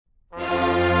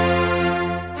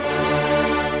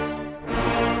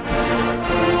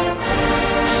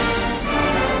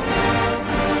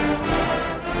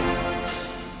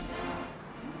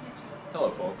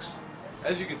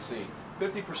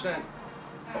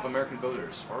of American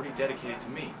voters already dedicated to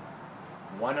me.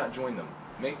 Why not join them?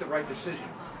 Make the right decision.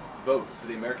 Vote for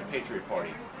the American Patriot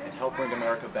Party and help bring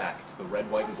America back to the red,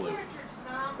 white, and blue.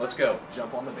 Let's go.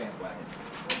 Jump on the bandwagon.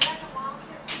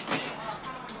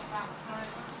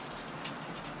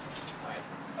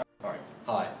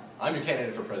 Hi, I'm your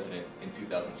candidate for president in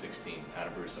 2016,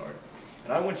 Adam Broussard.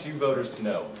 And I want you voters to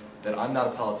know that I'm not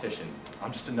a politician.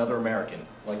 I'm just another American,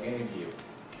 like any of you.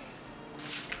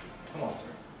 Come on, sir.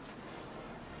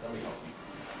 Let me help you.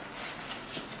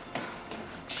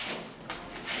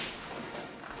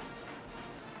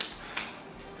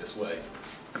 This way.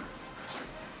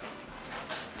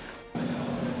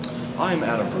 I'm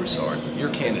Adam Broussard,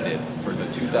 your candidate for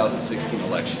the 2016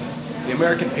 election. The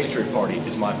American Patriot Party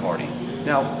is my party.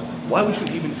 Now, why would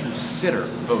you even consider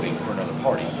voting for another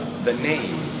party? The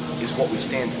name is what we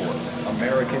stand for,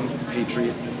 American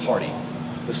Patriot Party.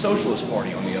 The Socialist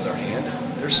Party, on the other hand,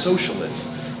 they're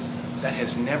socialists. That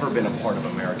has never been a part of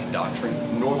American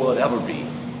doctrine, nor will it ever be.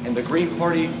 And the Green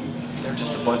Party, they're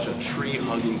just a bunch of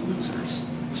tree-hugging losers.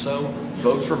 So,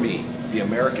 vote for me, the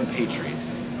American Patriot,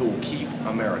 who will keep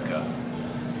America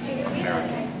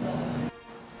American.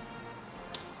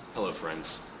 Hello,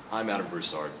 friends. I'm Adam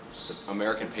Broussard, the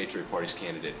American Patriot Party's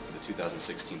candidate for the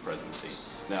 2016 presidency.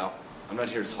 Now, I'm not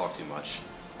here to talk too much.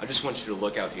 I just want you to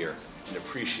look out here and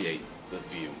appreciate the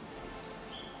view.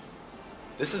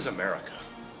 This is America.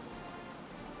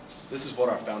 This is what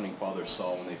our founding fathers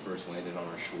saw when they first landed on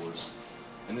our shores,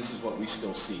 and this is what we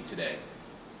still see today.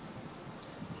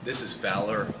 This is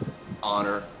valor,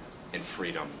 honor, and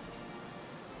freedom.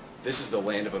 This is the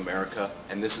land of America,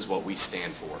 and this is what we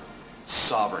stand for.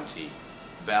 Sovereignty,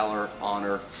 valor,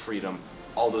 honor, freedom,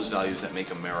 all those values that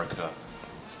make America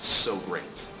so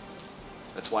great.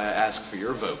 That's why I ask for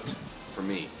your vote for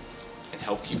me and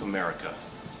help keep America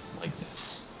like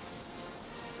this.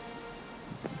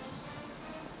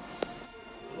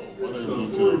 My name is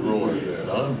Lieutenant Rhody,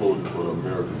 and I'm voting for the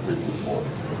American Patriot Party.